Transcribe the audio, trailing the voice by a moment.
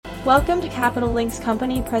Welcome to Capital Link's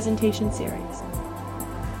company presentation series.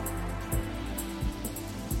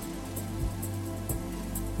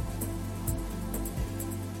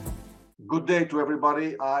 Good day to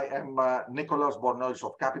everybody. I am Nicholas Bornois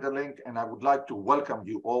of Capital Link, and I would like to welcome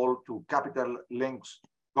you all to Capital Link's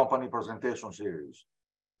company presentation series.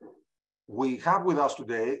 We have with us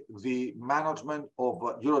today the management of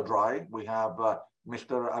Eurodry. We have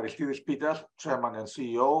Mr. Aristidis Pittas, Chairman and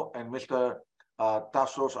CEO, and Mr.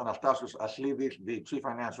 Tassos Anastasios Aslidis, the Chief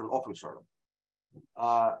Financial Officer.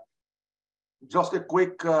 Just a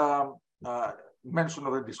quick mention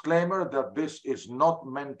of a disclaimer that this is not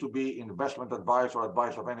meant to be investment advice or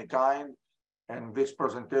advice of any kind, and this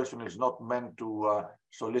presentation is not meant to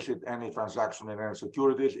solicit any transaction in any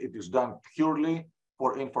securities. It is done purely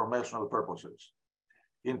for informational purposes.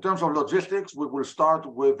 In terms of logistics, we will start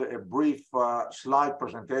with a brief slide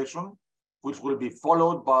presentation, which will be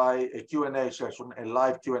followed by a Q&A session, a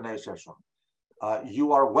live Q&A session.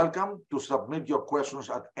 You are welcome to submit your questions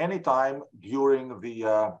at any time during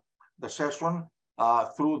the session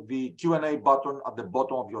through the Q&A button at the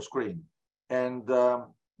bottom of your screen. And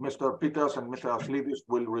Mr. Pittas and Mr. Aslidis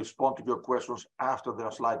will respond to your questions after their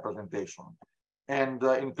slide presentation. And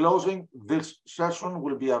in closing, this session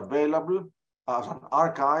will be available as an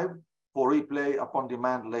archive for replay upon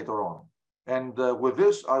demand later on. And with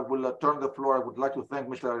this, I will turn the floor. I would like to thank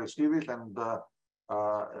Mr. Aristidis and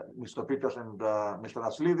Mr. Pittas and Mr.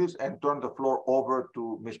 Aslidis, and turn the floor over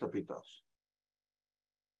to Mr. Pittas.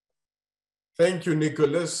 Thank you,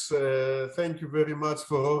 Nicholas. Thank you very much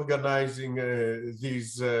for organizing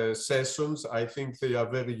these sessions. I think they are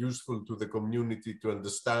very useful to the community to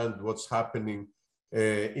understand what's happening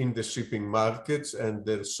in the shipping markets, and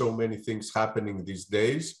there's so many things happening these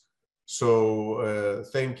days. So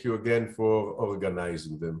thank you again for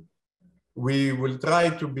organizing them. We will try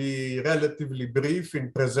to be relatively brief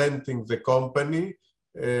in presenting the company.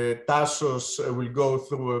 Tassos will go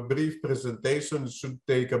through a brief presentation. It should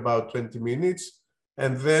take about 20 minutes.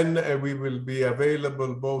 And then we will be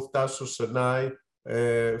available, both Tassos and I,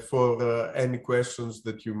 for any questions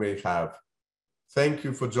that you may have. Thank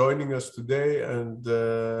you for joining us today, and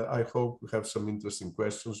I hope we have some interesting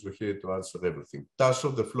questions. We're here to answer everything.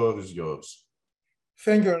 Tassos, the floor is yours.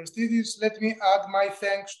 Thank you, Aristidis. Let me add my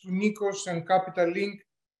thanks to Nikos and Capital Link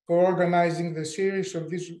for organizing the series of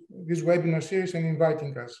this webinar series and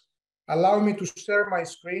inviting us. Allow me to share my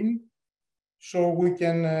screen so we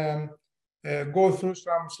can go through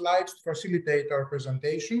some slides to facilitate our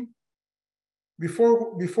presentation.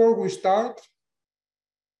 Before we start,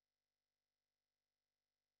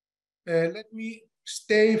 let me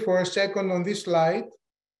stay for a second on this slide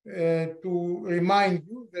to remind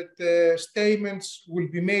you that statements will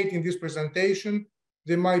be made in this presentation.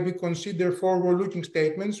 They might be considered forward-looking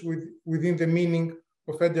statements within the meaning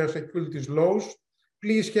of federal securities laws.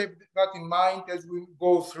 Please keep that in mind as we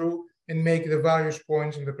go through and make the various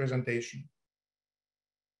points in the presentation.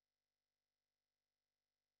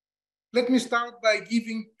 Let me start by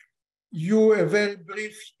giving you a very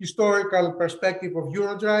brief historical perspective of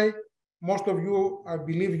Eurodry. Most of you, I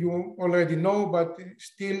believe you already know, but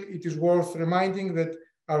still it is worth reminding that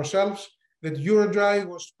ourselves that Eurodry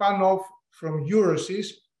was spun off from Eurosys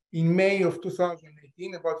in May of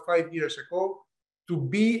 2018, about 5 years ago, to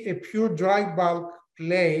be a pure dry bulk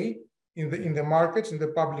play in the markets, in the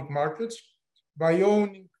public markets, by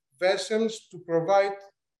owning vessels to provide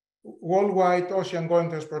worldwide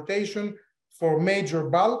ocean-going transportation for major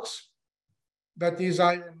bulks, that is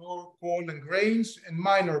iron ore, coal and grains, and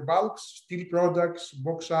minor bulks, steel products,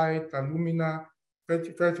 bauxite, alumina,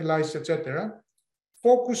 fertilizers, etc.,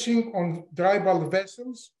 focusing on dry bulk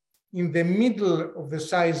vessels in the middle of the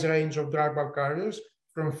size range of dry bulk carriers,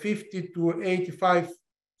 from 50 to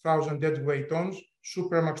 85,000 deadweight tons,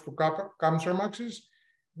 Supramax to Kamsarmaxes,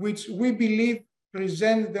 which we believe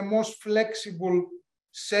present the most flexible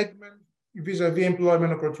segment vis-a-vis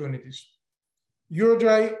employment opportunities.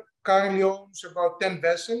 Eurodry currently owns about 10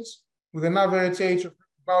 vessels with an average age of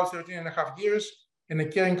about 13.5 years and a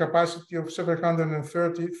carrying capacity of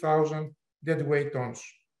 730,000 deadweight tons.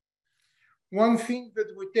 One thing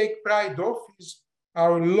that we take pride of is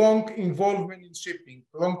our long involvement in shipping,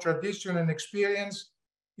 long tradition and experience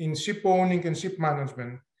in ship owning and ship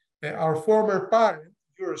management. Our former parent,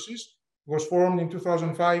 Eurosys, was formed in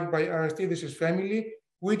 2005 by Aristidis' family,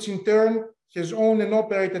 which in turn has owned and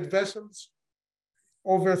operated vessels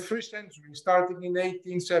over 3 centuries, starting in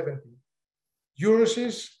 1870.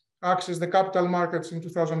 Eurosys accessed the capital markets in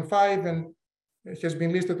 2005 and has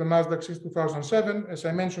been listed on NASDAQ since 2007. As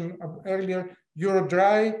I mentioned earlier,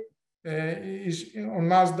 Eurodry is on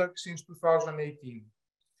NASDAQ since 2018.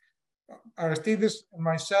 Aristides and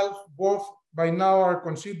myself both by now are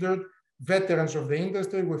considered veterans of the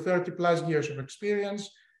industry with 30 plus years of experience.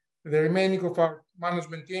 The remaining of our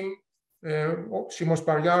management team, Simos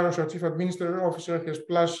Pariaros, our Chief Administrative Officer, has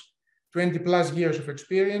 20 plus years of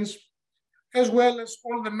experience, as well as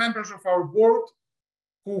all the members of our board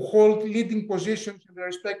who hold leading positions in their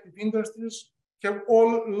respective industries, have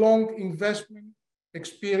all long investment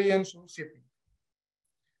experience in shipping.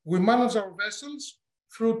 We manage our vessels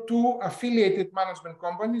through two affiliated management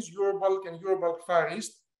companies, Eurobulk and Eurobulk Far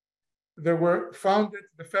East. They were founded,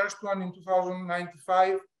 the first one in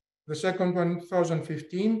 2095, the second one in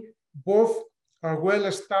 2015. Both are well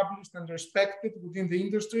established and respected within the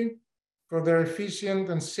industry for their efficient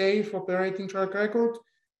and safe operating track record.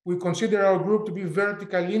 We consider our group to be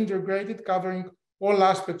vertically integrated, covering all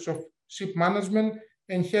aspects of ship management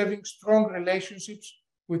and having strong relationships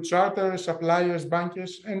with charterers, suppliers,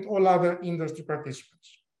 bankers, and all other industry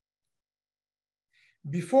participants.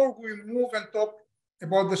 Before we move and talk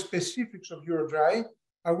about the specifics of Eurodry,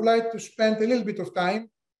 I would like to spend a little bit of time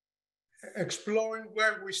exploring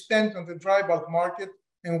where we stand on the dry bulk market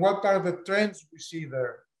and what are the trends we see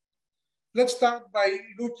there. Let's start by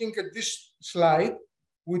looking at this slide,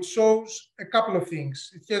 which shows a couple of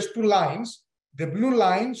things. It has two lines. The blue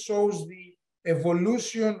line shows the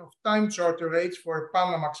evolution of time charter rates for a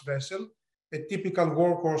Panamax vessel, a typical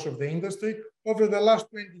workhorse of the industry, over the last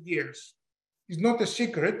 20 years. It's not a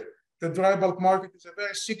secret the dry bulk market is a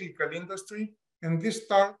very cyclical industry, and this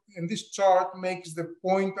chart makes the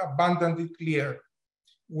point abundantly clear.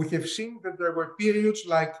 We have seen that there were periods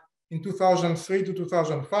like in 2003 to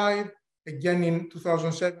 2005, again in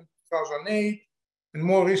 2007, 2008, and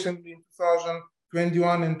more recently in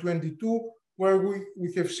 2021 and 22, where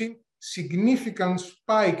we have seen significant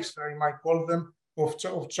spikes, I might call them, of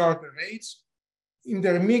charter rates,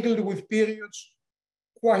 intermingled with periods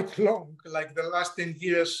quite long, like the last 10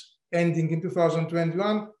 years ending in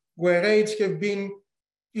 2021, where rates have been,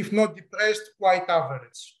 if not depressed, quite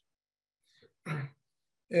average.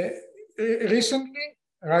 Recently,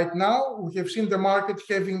 right now, we have seen the market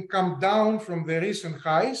having come down from the recent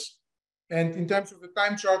highs, and in terms of the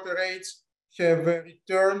time charter rates, have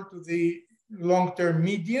returned to the long-term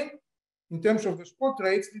median. In terms of the spot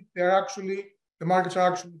rates, the markets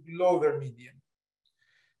are actually below their median.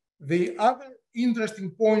 The other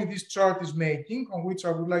interesting point this chart is making, on which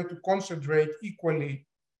I would like to concentrate equally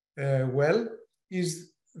well,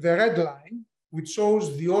 is the red line, which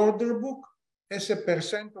shows the order book as a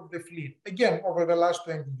percent of the fleet, again, over the last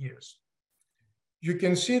 20 years. You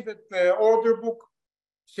can see that the order book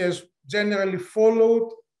has generally followed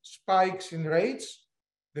spikes in rates.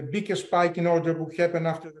 The biggest spike in order book happened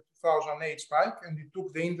after the 2008 spike, and it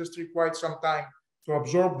took the industry quite some time to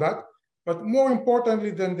absorb that. But more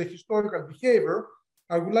importantly than the historical behavior,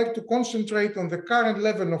 I would like to concentrate on the current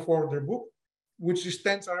level of order book, which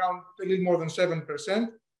stands around a little more than 7%.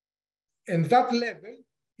 And that level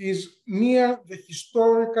is near the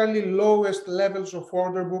historically lowest levels of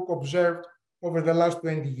order book observed over the last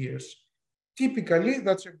 20 years. Typically,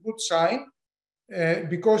 that's a good sign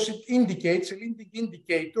because it indicates a leading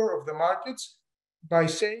indicator of the markets by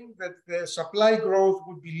saying that the supply growth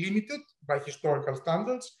would be limited by historical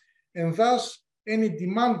standards, and thus any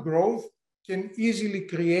demand growth can easily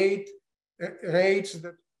create rates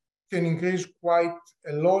that can increase quite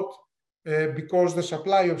a lot because the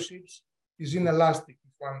supply of ships is inelastic,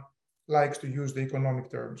 if one likes to use the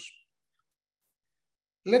economic terms.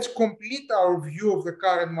 Let's complete our view of the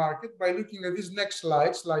current market by looking at this next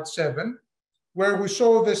slide, slide 7, where we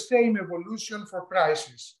show the same evolution for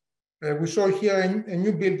prices. We show here a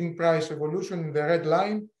new building price evolution in the red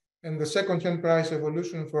line, and the second-hand price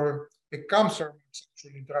evolution for a Kamsarmax,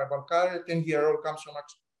 actually dry bulk carrier, 10-year-old Kamsarmax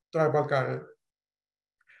dry bulk carrier.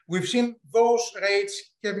 We've seen those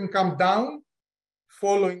rates having come down,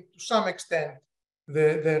 following to some extent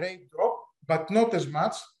the rate drop, but not as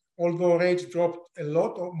much. Although rates dropped a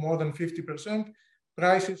lot, or more than 50%,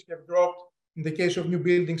 prices have dropped in the case of new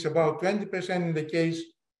buildings about 20%, in the case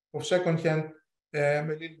of second-hand a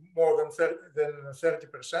little more than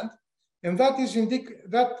 30%. And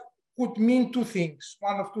that could mean two things,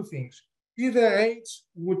 one of two things. Either rates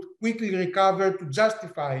would quickly recover to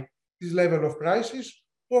justify this level of prices,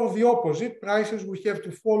 or the opposite, prices will have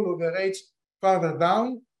to follow the rates further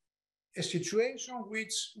down, a situation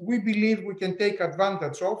which we believe we can take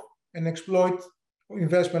advantage of and exploit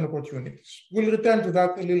investment opportunities. We'll return to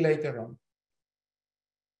that a little later on.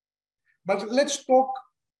 But let's talk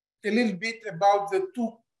a little bit about the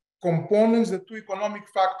two components, the two economic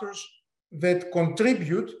factors that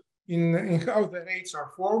contribute in how the rates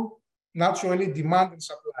are formed, naturally demand and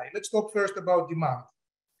supply. Let's talk first about demand.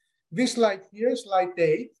 This slide here, slide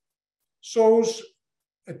 8, shows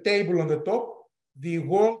a table on the top, the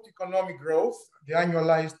world economic growth, the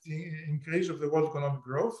annualized increase of the world economic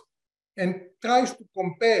growth, and tries to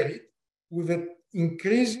compare it with the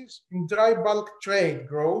increases in dry bulk trade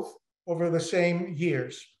growth over the same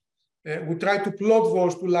years. We try to plot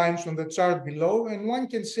those two lines on the chart below, and one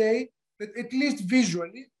can say that at least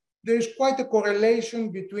visually, there is quite a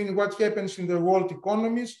correlation between what happens in the world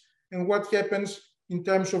economies and what happens in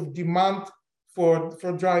terms of demand for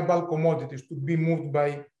dry bulk commodities to be moved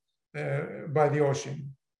by the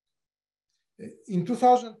ocean. In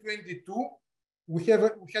 2022, we had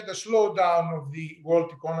a slowdown of the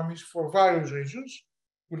world economies for various reasons.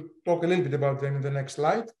 We'll talk a little bit about them in the next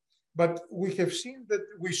slide. But we have seen that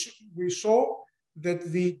we saw that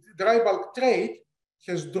the dry bulk trade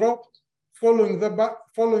has dropped following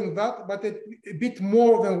that, but a bit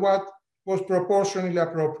more than what was proportionally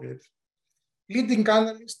appropriate. Leading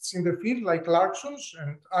analysts in the field like Clarkson's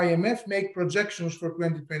and IMF make projections for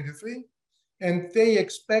 2023, and they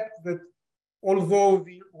expect that although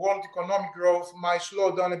the world economic growth might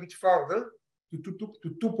slow down a bit further to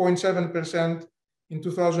 2.7% in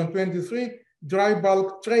 2023, dry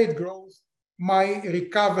bulk trade growth might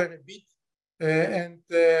recover a bit and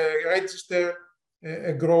register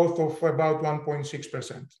a growth of about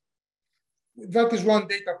 1.6%. That is one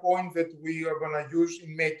data point that we are going to use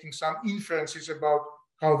in making some inferences about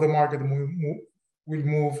how the market will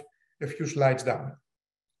move a few slides down.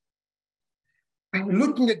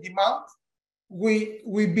 Looking at demand, we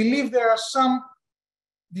believe there are some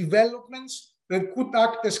developments that could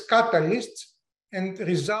act as catalysts and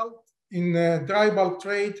result in dry bulk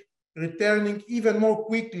trade returning even more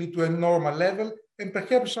quickly to a normal level and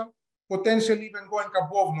perhaps potentially even going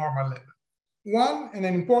above normal level. One, and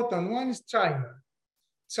an important one, is China.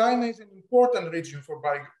 China is an important region for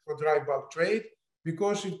dry bulk trade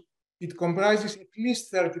because it comprises at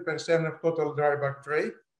least 30% of total dry bulk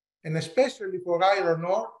trade, and especially for iron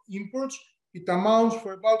ore imports, it amounts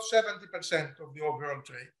for about 70% of the overall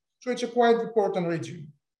trade. So it's a quite important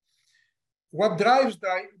region. What drives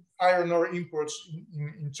the iron ore imports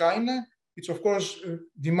in China? It's of course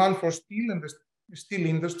demand for steel and the steel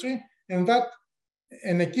industry, and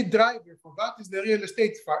a key driver for that is the real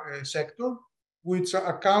estate sector, which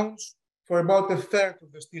accounts for about a third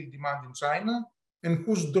of the steel demand in China, and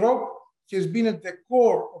whose drop has been at the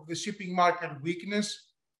core of the shipping market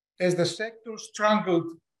weakness as the sector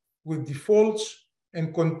struggled with defaults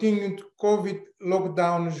and continued COVID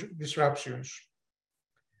lockdown disruptions.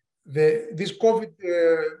 These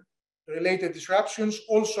COVID-related disruptions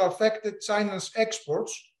also affected China's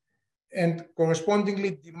exports and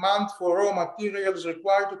correspondingly demand for raw materials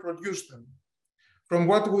required to produce them. From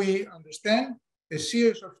what we understand, a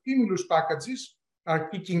series of stimulus packages are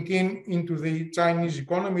kicking into the Chinese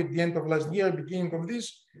economy at the end of last year, beginning of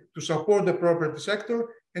this, to support the property sector.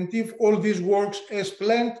 And if all this works as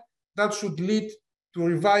planned, that should lead to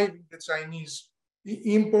reviving the Chinese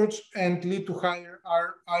imports and lead to higher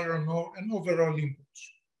iron ore and overall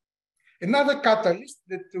imports. Another catalyst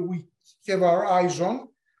that we have our eyes on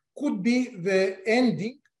could be the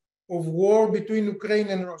ending of war between Ukraine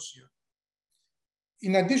and Russia.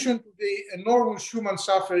 In addition to the enormous human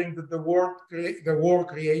suffering that the war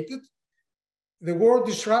created, the war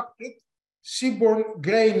disrupted seaborne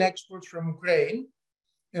grain exports from Ukraine,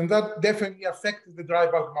 and that definitely affected the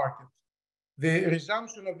dry bulk market. The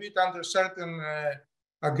resumption of it under certain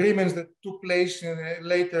agreements that took place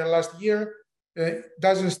later last year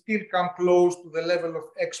doesn't still come close to the level of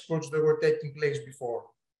exports that were taking place before.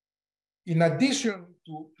 In addition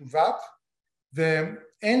to that, the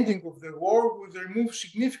ending of the war will remove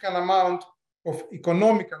significant amount of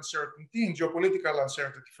economic uncertainty and geopolitical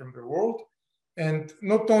uncertainty from the world, and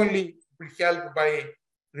not only will help by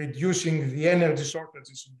reducing the energy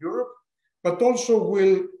shortages in Europe, but also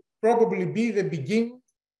will probably be the beginning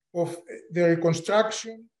of the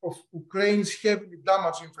reconstruction of Ukraine's heavily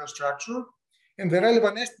damaged infrastructure. And the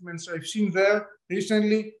relevant estimates I've seen there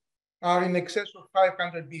recently are in excess of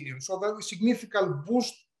 500 billion. So that is a significant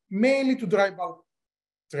boost, mainly to dry bulk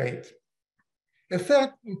trade. A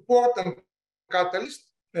third important catalyst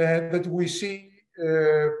that we see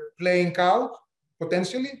playing out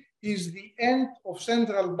potentially is the end of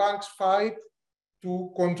central banks' fight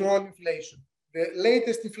to control inflation. The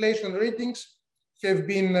latest inflation readings have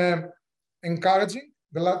been encouraging.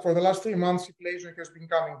 For the last 3 months, inflation has been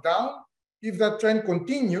coming down. If that trend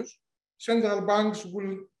continues, central banks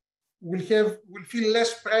will feel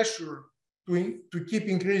less pressure to keep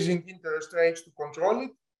increasing interest rates to control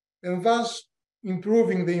it, and thus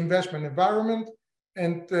improving the investment environment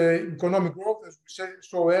and economic growth, as we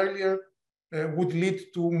saw earlier, would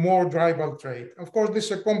lead to more dry bulk trade. Of course, this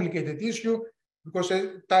is a complicated issue because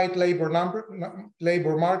tight labor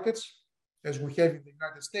markets, as we have in the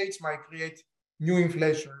United States, might create new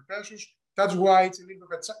inflationary pressures. That's why it's a little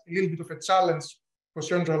bit of a challenge for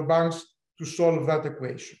central banks to solve that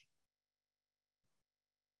equation.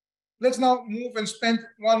 Let's now move and spend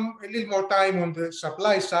a little more time on the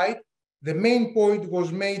supply side. The main point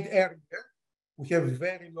was made earlier. We have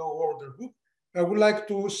very low order book. I would like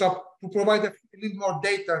to provide a little more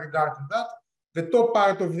data regarding that. The top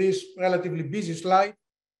part of this relatively busy slide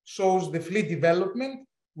shows the fleet development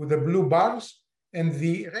with the blue bars, and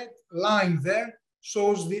the red line there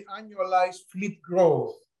shows the annualized fleet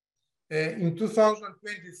growth. In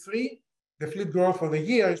 2023, the fleet growth for the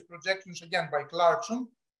year is projections again by Clarkson,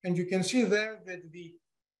 and you can see there that the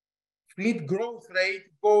fleet growth rate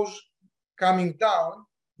goes coming down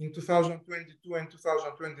in 2022 and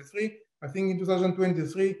 2023. I think in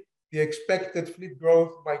 2023, the expected fleet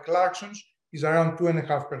growth by Clarkson's is around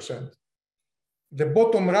 2.5%. The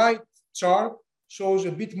bottom right chart shows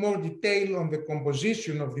a bit more detail on the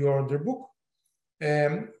composition of the order book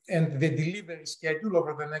and the delivery schedule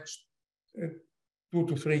over the next 2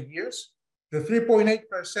 to 3 years. The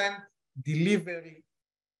 3.8% delivery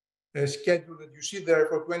schedule that you see there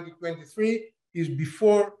for 2023 is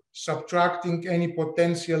before subtracting any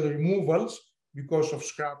potential removals because of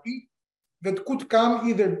scrapping that could come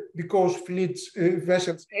either because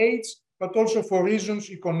vessels age, but also for reasons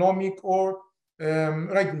economic or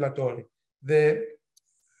regulatory. The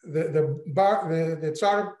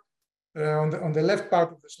chart on the left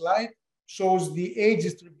part of the slide shows the age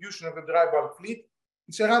distribution of the dry bulk fleet.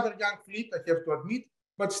 It's a rather young fleet, I have to admit,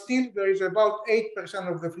 but still there is about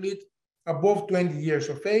 8% of the fleet above 20 years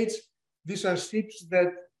of age. These are ships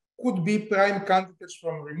that could be prime candidates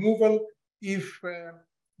from removal if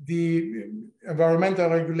the environmental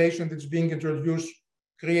regulation that's being introduced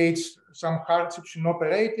creates some hardships in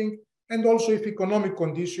operating, and also if economic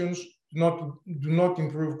conditions do not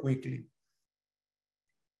improve quickly.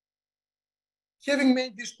 Having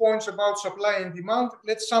made these points about supply and demand,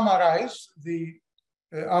 let's summarize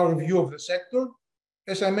our view of the sector.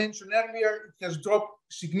 As I mentioned earlier, it has dropped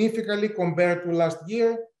significantly compared to last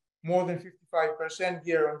year, more than 55%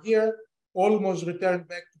 year on year, almost returned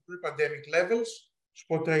back to pre-pandemic levels.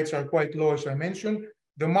 Spot rates are quite low, as I mentioned.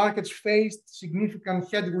 The markets faced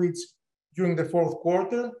significant headwinds during the fourth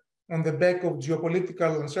quarter on the back of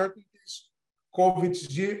geopolitical uncertainties,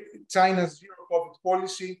 China's zero COVID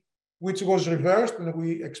policy, which was reversed, and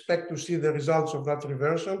we expect to see the results of that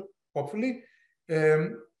reversal, hopefully.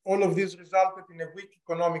 All of this resulted in a weak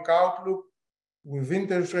economic outlook with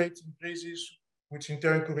interest rates increases, which in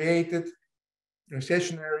turn created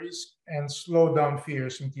recessionary risk and slowdown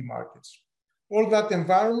fears in key markets. All that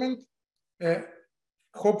environment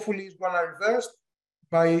hopefully is going to reverse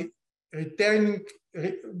by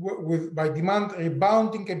by demand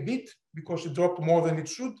rebounding a bit because it dropped more than it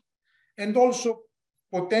should, and also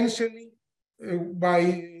potentially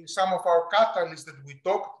by some of our catalysts that we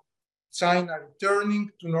talked, China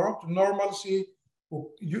returning to normalcy,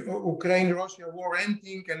 Ukraine-Russia war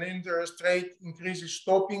ending, and interest rate increases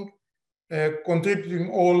stopping, contributing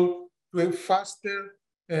all to a faster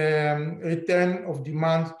return of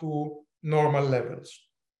demand to normal levels.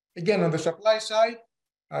 Again, on the supply side,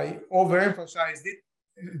 I overemphasized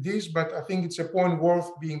this, but I think it's a point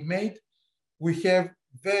worth being made. We have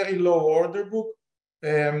very low order book,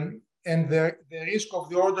 and the risk of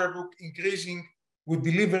the order book increasing with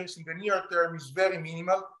deliveries in the near term is very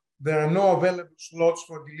minimal. There are no available slots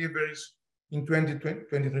for deliveries in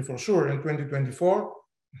 2023 for sure. In 2024,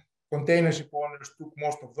 container ship owners took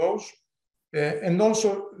most of those. And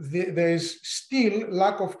also there is still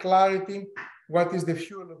lack of clarity what is the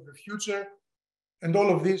fuel of the future. And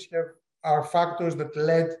all of these are factors that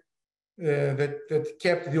that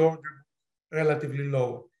kept the order relatively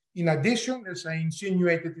low. In addition, as I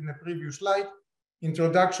insinuated in the previous slide,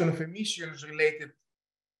 introduction of emissions-related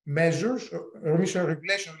measures, emission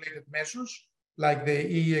regulation-related measures, like the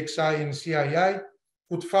EEXI and CII,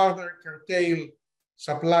 could further curtail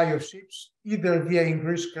supply of ships, either via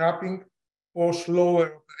increased scrapping or slower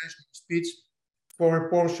operational speeds for a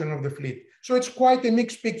portion of the fleet. So it's quite a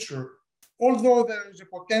mixed picture. Although there is a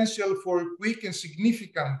potential for a quick and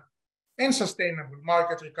significant and sustainable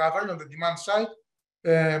market recovery on the demand side,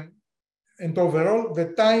 and overall,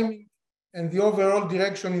 the timing and the overall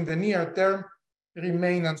direction in the near term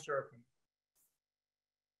remain uncertain.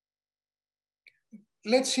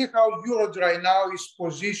 Let's see how Eurodry now is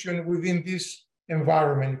positioned within this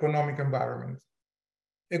environment, economic environment.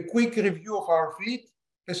 A quick review of our fleet.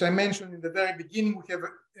 As I mentioned in the very beginning, we have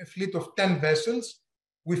a fleet of 10 vessels.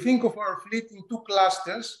 we think of our fleet in two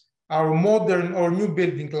clusters, our modern or new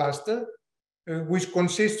building cluster, which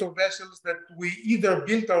consists of vessels that we either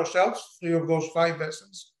built ourselves, 3 of those 5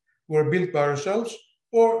 vessels were built by ourselves,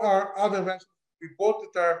 or our other vessels we bought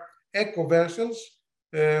that are eco vessels,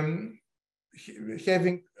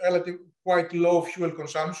 having relative quite low fuel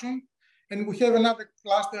consumption. And we have another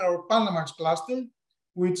cluster, our Panamax cluster,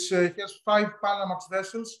 which has 5 Panamax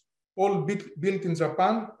vessels, all built in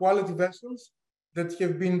Japan, quality vessels that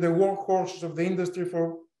have been the workhorses of the industry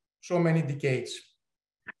for so many decades.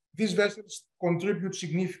 These vessels contribute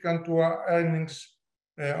significantly to our earnings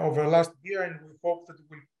over last year, and we hope that it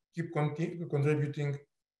will keep contributing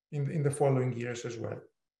in the following years as well.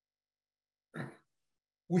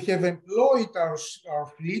 We have employed our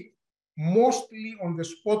fleet mostly on the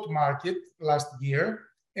spot market last year,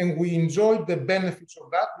 and we enjoyed the benefits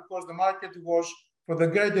of that because the market was, for the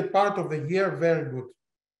greater part of the year, very good.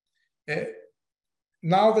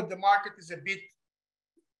 Now that the market is a bit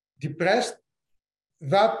depressed,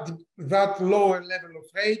 that lower level of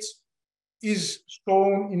rates is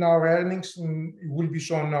shown in our earnings, and it will be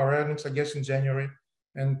shown in our earnings, I guess, in January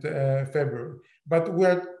and February. But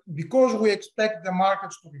because we expect the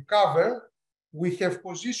markets to recover, we have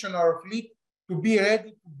positioned our fleet to be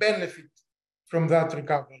ready to benefit from that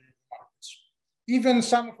recovery in the markets. Even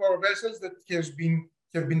some of our vessels that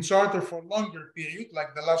have been chartered for a longer period,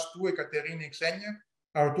 like the last 2, Ekaterini, Xenia,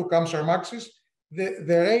 our 2 Kamsarmaxes, the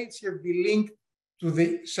rates have been linked to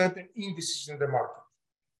the certain indices in the market.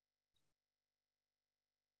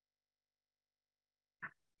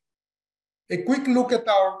 A quick look at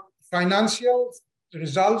our financial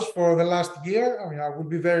results for the last year. I mean, I will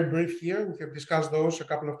be very brief here. We have discussed those a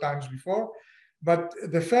couple of times before. But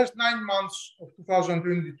the first 9 months of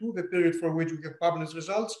 2022, the period for which we have published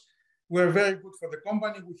results, were very good for the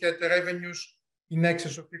company. We had revenues in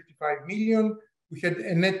excess of 55 million. We had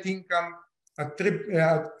a net income,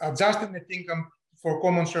 adjusted net income for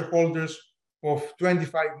common shareholders of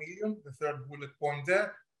 25 million, the third bullet point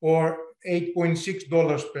there, or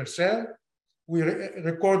 $8.6 per share. We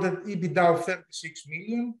recorded EBITDA of 36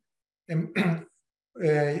 million,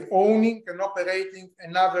 owning and operating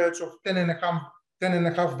an average of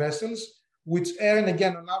 10.5 vessels, which earn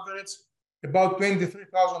again on average about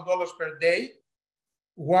 $23,000 per day,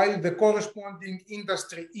 while the corresponding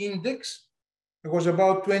industry index was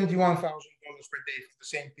about $21,000 per day for the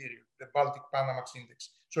same period, the Baltic Panamax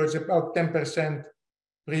index. So it's about 10%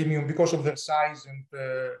 premium because of their size and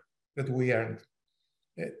that we earned.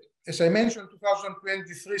 As I mentioned,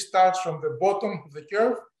 2023 starts from the bottom of the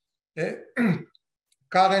curve.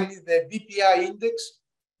 Currently, the BPI index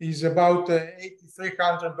is about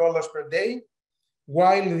 $8,300 per day,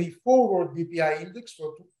 while the forward BPI index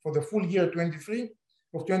for the full year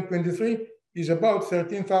 2023 is about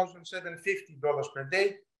 $13,750 per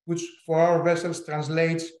day, which for our vessels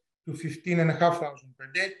translates to $15,500 per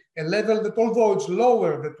day, a level that, although it's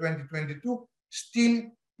lower than 2022, still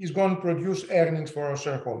is going to produce earnings for our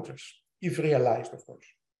shareholders, if realized, of course.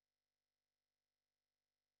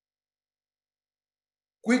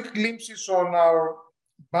 Quick glimpses on our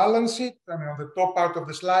balance sheet. I mean, on the top part of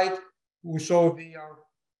the slide, we show the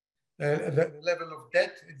level of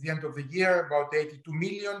debt at the end of the year, about 82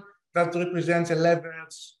 million. That represents a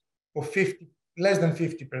leverage of less than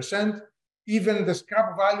 50%. Even the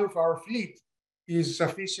scrap value of our fleet is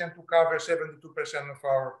sufficient to cover 72%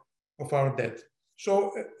 of our debt.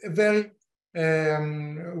 So a very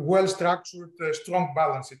well-structured, strong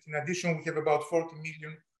balance sheet. In addition, we have about 40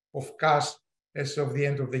 million of cash as of the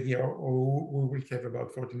end of the year, or we will have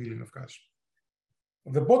about 40 million of cash.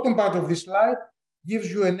 The bottom part of this slide gives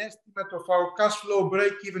you an estimate of our cash flow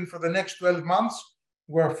break-even for the next 12 months.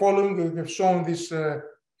 We have shown this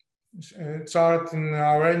chart in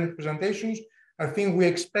our earnings presentations. I think we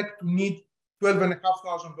expect to need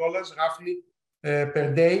 $12,500 roughly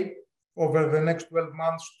per day over the next 12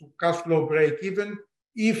 months to cash flow break even.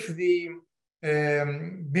 If the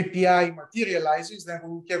BPI materializes, then we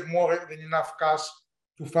will have more than enough cash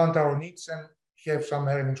to fund our needs and have some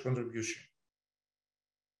earnings contribution.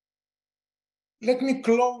 Let me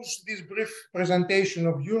close this brief presentation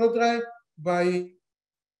of Eurodry by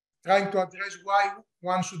trying to address why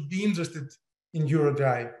one should be interested in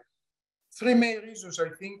Eurodry. 3 main reasons I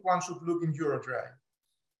think one should look in Eurodry.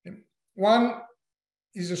 One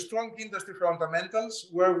is a strong industry fundamentals,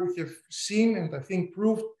 where we have seen and I think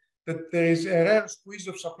proved that there is a rare squeeze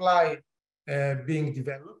of supply being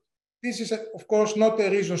developed. This is, of course, not a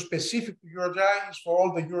reason specific to Eurodry.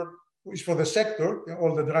 It's for the sector,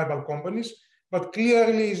 all the dry bulk companies, but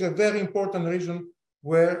clearly is a very important reason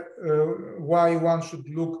why one should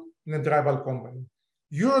look in a dry bulk company.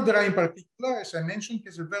 Eurodry in particular, as I mentioned,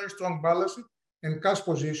 has a very strong balance sheet and cash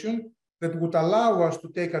position that would allow us to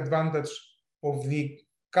take advantage of the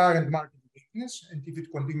current market weakness, and if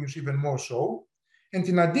it continues, even more so. And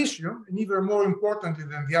in addition, and even more importantly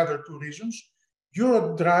than the other two reasons,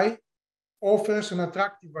 Eurodry offers an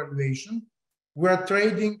attractive valuation. We are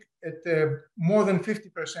trading at more than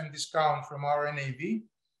 50% discount from our NAV,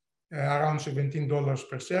 around $17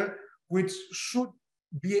 per share, which should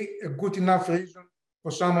be a good enough reason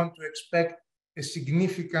for someone to expect a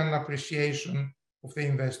significant appreciation of the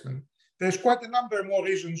investment. There's quite a number more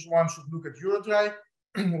reasons one should look at Eurodry.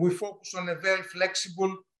 We focus on a very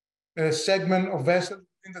flexible segment of vessels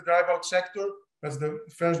in the dry bulk sector. That's the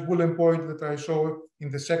first bullet point that I saw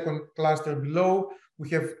in the second cluster below. We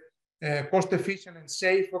have cost-efficient and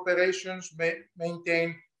safe operations,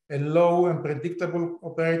 maintain a low and predictable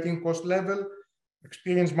operating cost level,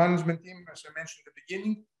 experienced management team, as I mentioned at the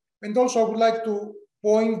beginning. And also I would like to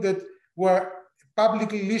point that we're a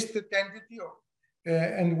publicly listed entity,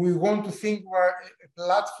 and we want to think we're a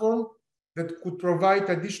platform that could provide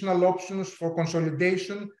additional options for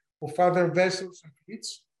consolidation of other vessels and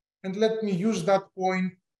fleets. And let me use that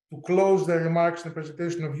point to close the remarks in the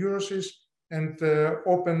presentation of Eurosys and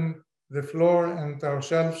open the floor and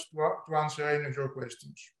ourselves to answer any of your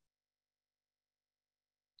questions.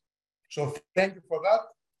 So thank you for that.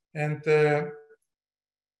 And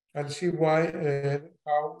I'll see how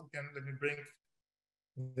we can, let me bring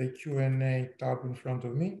the Q&A tab in front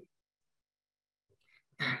of me.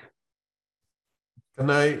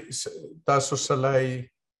 Tassos, shall I?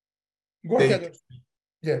 Go ahead.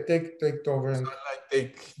 Yeah, take it over. Shall I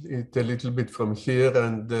take it a little bit from here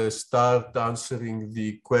and start answering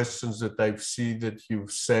the questions that I've seen that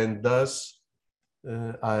you've sent us?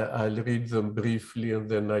 I'll read them briefly and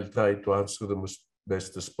then I'll try to answer them as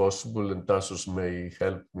best as possible, and Tassos may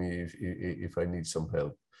help me if I need some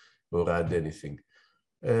help or add anything.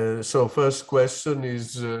 So first question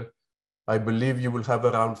is, I believe you will have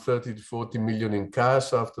around 30 to 40 million in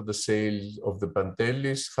cash after the sale of the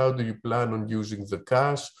Pantelis. How do you plan on using the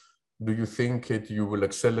cash? Do you think you will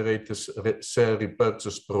accelerate the share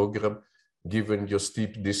repurchase program given your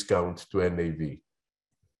steep discount to NAV?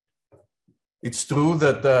 It's true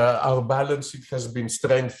that our balance sheet has been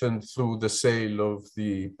strengthened through the sale of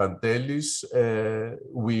the Pantelis.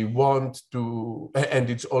 We want to, and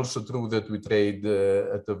it's also true that we trade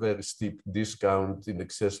at a very steep discount in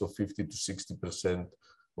excess of 50 to 60%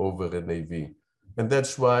 over NAV. And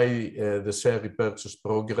that's why the share repurchase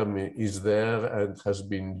program is there and has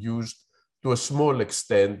been used to a small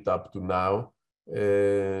extent up to now.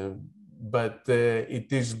 But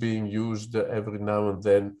it is being used every now and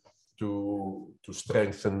then to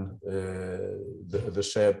strengthen the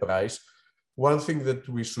share price. One thing that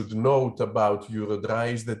we should note about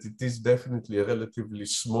Eurodry is that it is definitely a relatively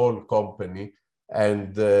small company,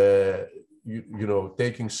 and you know,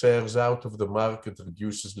 taking shares out of the market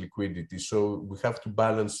reduces liquidity. So we have to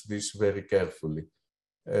balance this very carefully.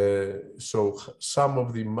 So some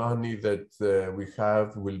of the money that we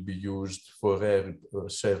have will be used for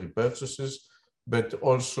share repurchases, but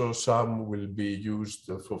also some will be used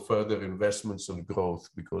for further investments and growth,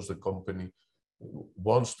 because the company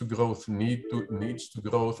wants to grow, needs to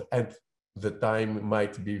grow, and the time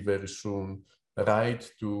might be very soon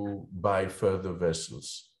right to buy further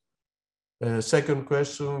vessels. Second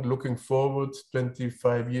question, looking forward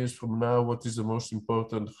 25 years from now, what is the most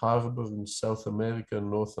important harbor in South America and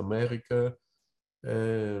North America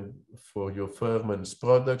for your firm and its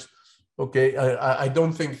products? Okay, I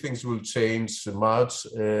don't think things will change much.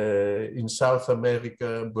 In South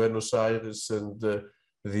America, Buenos Aires and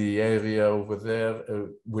the area over there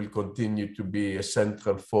will continue to be a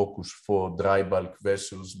central focus for dry bulk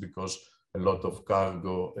vessels, because a lot of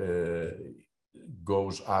cargo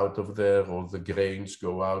goes out of there, all the grains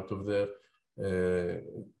go out of there,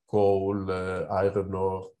 coal, iron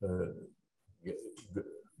ore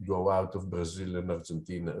go out of Brazil and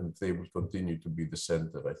Argentina, and they will continue to be the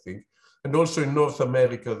center, I think. And also in North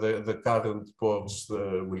America, the current ports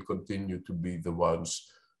will continue to be the ones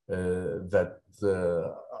that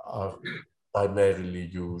are primarily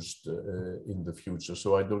used in the future.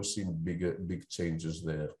 So I don't see big changes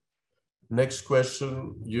there. Next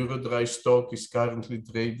question, Eurodry stock is currently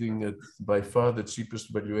trading at by far the cheapest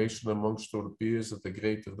valuation amongst all peers at a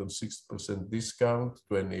greater than 60% discount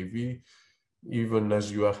to NAV. Even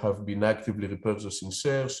as you have been actively repurchasing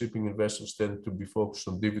shares, shipping investors tend to be focused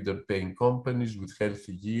on dividend-paying companies with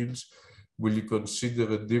healthy yields. Will you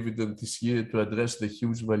consider a dividend this year to address the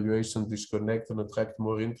huge valuation disconnect and attract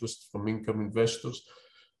more interest from income investors?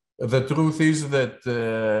 The truth is that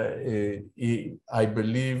I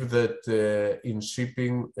believe that in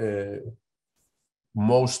shipping,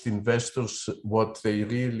 most investors, what they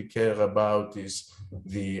really care about is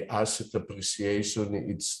the asset appreciation.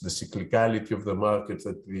 It's the cyclicality of the market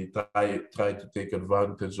that we try to take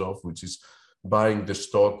advantage of, which is buying the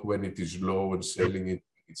stock when it is low and selling it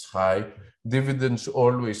when it's high. Dividends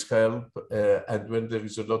always help, and when there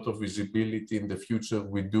is a lot of visibility in the future,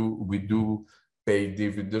 we do pay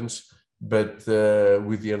dividends. But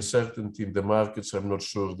with the uncertainty in the markets, I'm not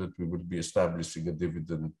sure that we will be establishing a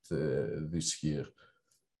dividend this year.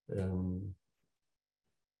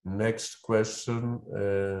 Next question.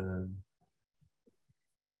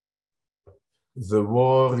 The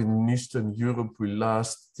war in Eastern Europe will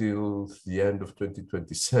last till the end of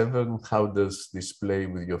 2027. How does this play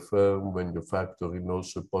with your firm when you factor in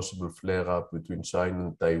also a possible flare-up between China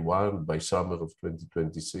and Taiwan by summer of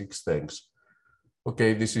 2026? Thanks.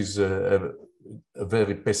 Okay, this is a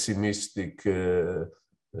very pessimistic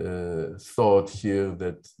thought here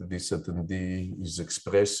that this attendee is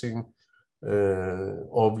expressing.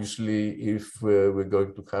 Obviously, if we're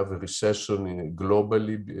going to have a recession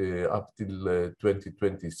globally up till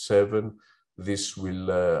 2027, this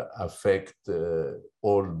will affect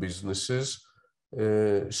all businesses.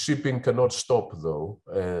 Shipping cannot stop though,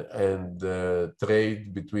 and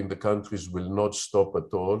trade between the countries will not stop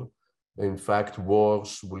at all. In fact,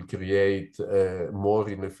 wars will create more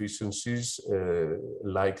inefficiencies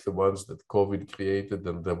like the ones that COVID created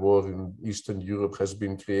and the war in Eastern Europe has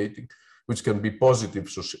been creating, which can be positive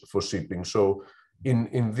for shipping. So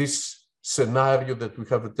in this scenario that we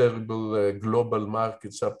have a terrible global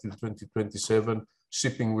markets up till 2027,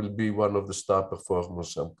 shipping will be one of the star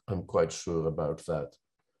performers. I'm quite sure about that.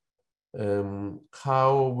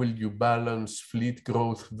 How will you balance fleet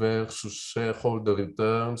growth versus shareholder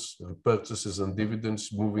returns, repurchases and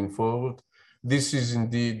dividends moving forward? This is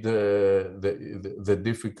indeed the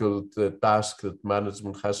difficult task that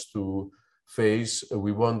management has to face.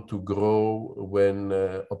 We want to grow when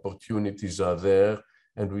opportunities are there,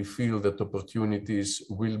 and we feel that opportunities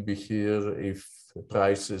will be here if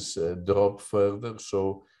prices drop further.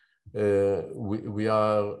 So we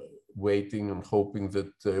are waiting and hoping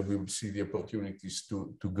that we will see the opportunities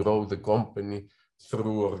to grow the company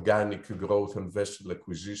through organic growth and vessel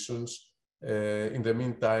acquisitions. In the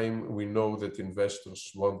meantime, we know that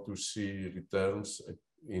investors want to see returns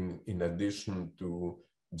in addition to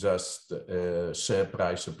just share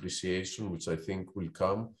price appreciation, which I think will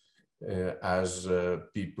come as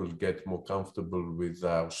people get more comfortable with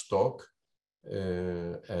our stock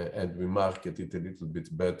and we market it a little bit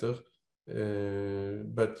better.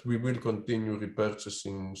 But we will continue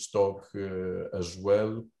repurchasing stock as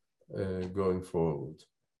well going forward.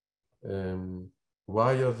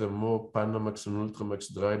 Why are there more Panamax and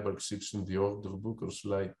Ultramax dry bulk ships in the order book or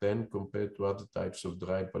slide 10 compared to other types of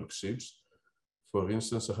dry bulk ships? For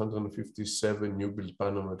instance, 157 newbuild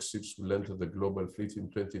Panamax ships will enter the global fleet in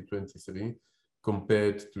 2023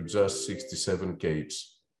 compared to just 67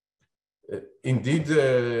 Capes. Indeed,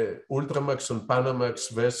 Ultramax and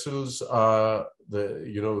Panamax vessels are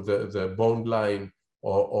the bone line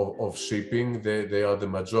of shipping. They are the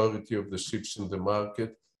majority of the ships in the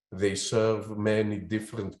market. They serve many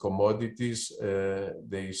different commodities.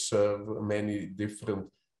 They serve many different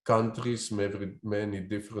countries, many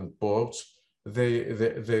different ports.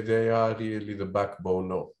 They are really the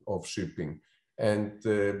backbone of shipping. And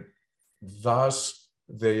thus,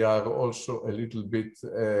 they are also a little bit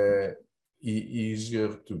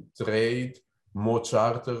easier to trade, more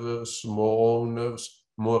charterers, more owners,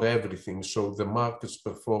 more everything. So the markets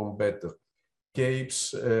perform better.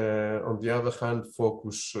 Capes, on the other hand,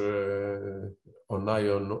 focus on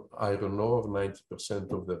iron ore,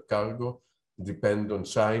 90% of the cargo, depend on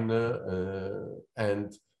China,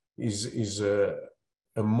 and is a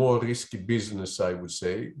more risky business, I would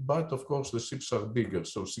say. But of course, the ships are bigger.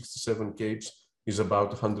 So 67 Capes is about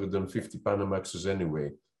 150 Panamaxes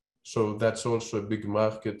anyway. So that's also a big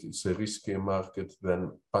market. It's a riskier market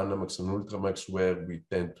than Panamax and Ultramax, where we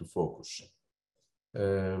tend to focus.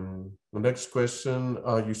 The next question,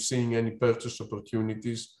 are you seeing any purchase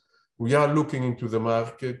opportunities? We are looking into the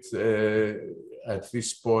market at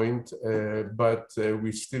this point, but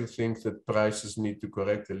we still think that prices need to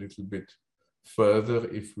correct a little bit further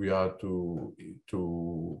if we are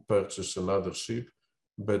to purchase another ship.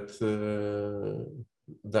 But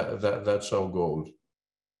that's our goal.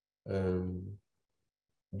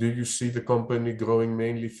 Do you see the company growing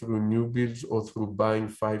mainly through new builds or through buying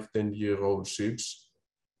 5-10-year-old ships?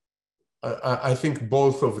 I think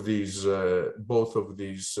both of these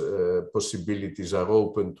possibilities are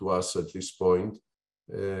open to us at this point.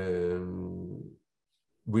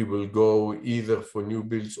 we will go either for new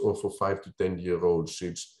builds or for 5 to 10-year-old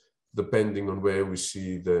ships, depending on where we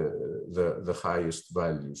see the highest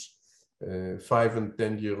values. 5 and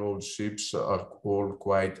 10-year-old ships are all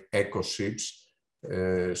quite eco ships,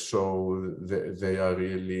 so they are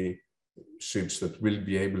really ships that will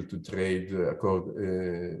be able to trade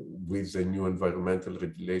with the new environmental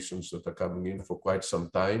regulations that are coming in for quite some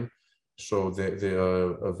time. So they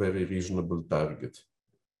are a very reasonable target.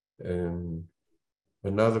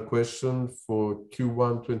 Another question for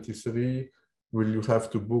Q1 23, will you have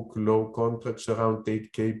to book low contracts around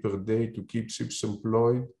 8K per day to keep ships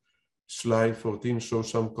employed? Slide 14 shows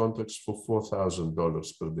some contracts for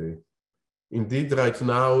 $4,000 per day. Indeed, right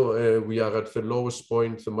now, we are at the lowest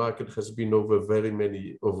point the market has been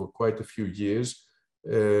over quite a few years.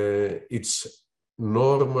 It's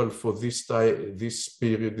normal for this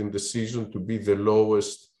period in the season to be the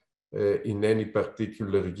lowest in any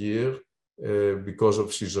particular year because of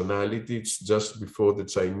seasonality. It's just before the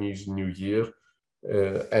Chinese New Year,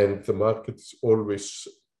 and the market is always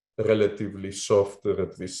relatively softer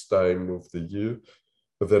at this time of the year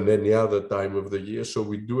than any other time of the year. So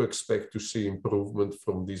we do expect to see improvement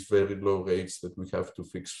from these very low rates that we have to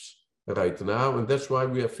fix right now. And that's why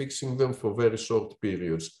we are fixing them for very short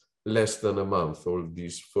periods, less than a month. All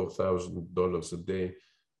these $4,000 a day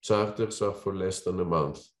charters are for less than a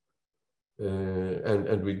month.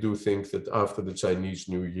 And we do think that after the Chinese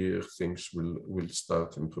New Year, things will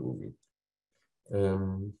start improving.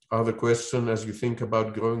 Other question, as you think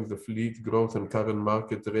about growing the fleet, growth and current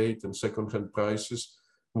market rate and second-hand prices,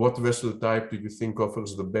 what vessel type do you think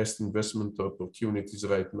offers the best investment opportunities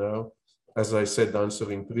right now? As I said,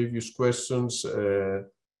 answering previous questions,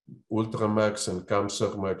 Ultramax and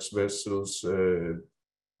Kamsarmax vessels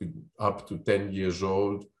up to 10 years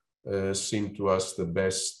old seem to us the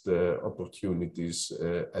best opportunities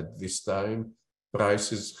at this time.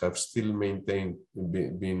 Prices have still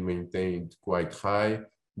been maintained quite high,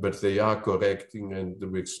 but they are correcting, and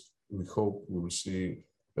we hope we will see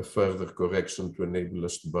a further correction to enable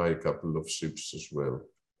us to buy a couple of ships as well.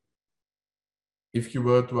 If you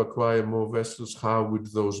were to acquire more vessels, how would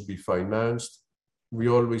those be financed? We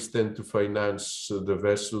always tend to finance the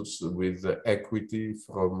vessels with equity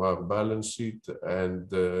from our balance sheet and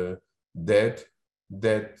debt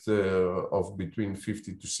of between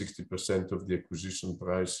 50 to 60% of the acquisition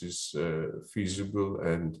price is feasible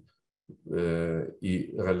and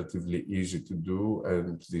relatively easy to do,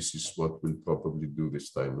 and this is what we'll probably do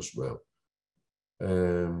this time as well.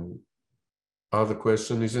 Other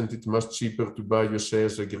question, isn't it much cheaper to buy your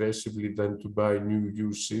shares aggressively than to buy new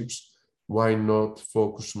used ships? Why not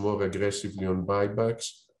focus more aggressively on buybacks?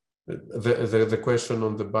 The question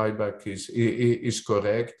on the buyback is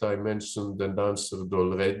correct. I mentioned and answered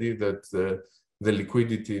already that the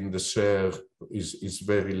liquidity in the share is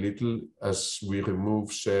very little. As we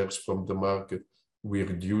remove shares from the market, we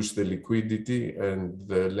reduce the liquidity, and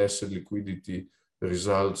the lesser liquidity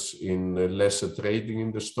results in lesser trading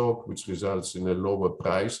in the stock, which results in a lower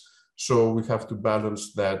price. So we have to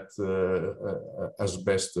balance that as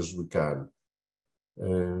best as we can.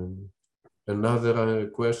 Another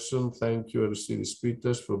question, thank you, Aristides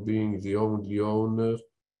Pittas, for being the only owner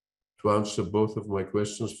to answer both of my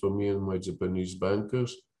questions for me and my Japanese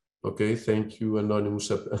bankers. Okay, thank you, anonymous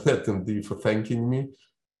attendee, for thanking me.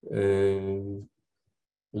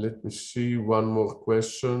 Let me see, one more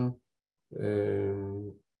question.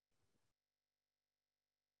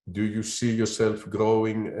 Do you see yourself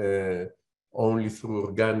growing only through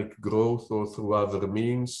organic growth or through other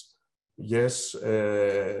means? Yes,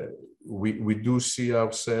 we do see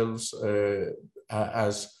ourselves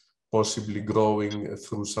as possibly growing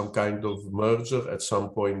through some kind of merger at some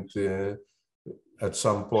point.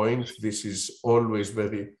 This is always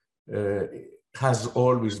has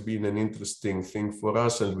always been an interesting thing for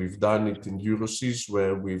us, and we've done it in Euroseas,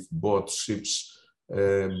 where we've bought ships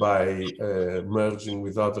by merging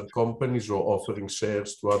with other companies or offering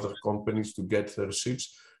shares to other companies to get their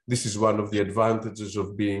ships. This is one of the advantages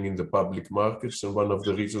of being in the public markets, and one of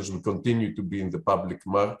the reasons we continue to be in the public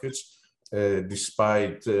markets,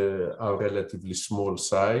 despite our relatively small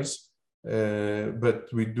size. But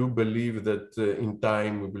we do believe that in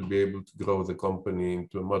time we will be able to grow the company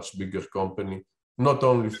into a much bigger company, not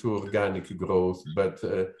only through organic growth, but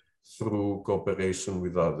through cooperation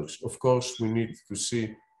with others. Of course, we need to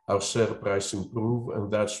see our share price improve,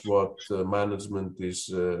 and that's what management is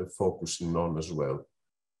focusing on as well.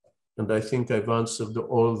 And I think I've answered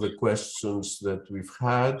all the questions that we've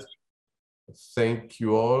had. Thank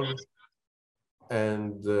you all.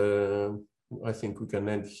 And I think we can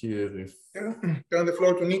end here. If turn the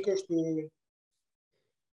floor to Nikos to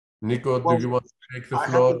Nico, Well, do you want to take the I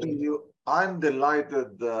floor? have to tell you, I'm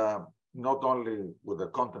delighted not only with the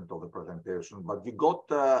content of the presentation, but we got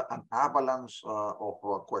an avalanche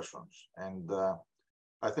of questions. And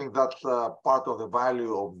I think that's part of the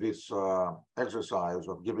value of this exercise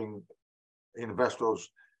of giving investors,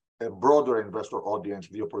 a broader investor audience,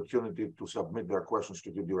 the opportunity to submit their questions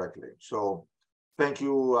to you directly. So thank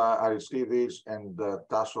you, Aristides and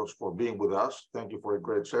Tassos, for being with us. Thank you for a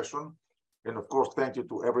great session. And of course, thank you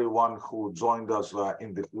to everyone who joined us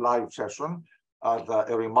in the live session. As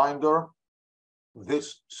a reminder,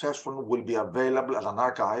 this session will be available as an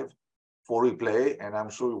archive for replay, and I'm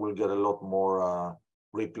sure you will get a lot more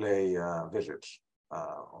replay visits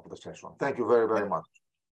of the session. Thank you very, very much.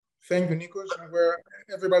 Thank you, Nikos. And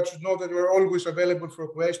everybody should know that we're always available for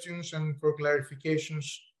questions and for clarifications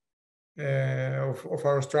of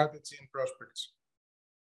our strategy and prospects.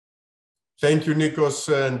 Thank you, Nikos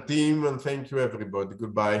and team, and thank you, everybody.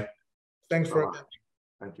 Goodbye. Thanks for attending.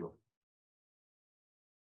 Thank you.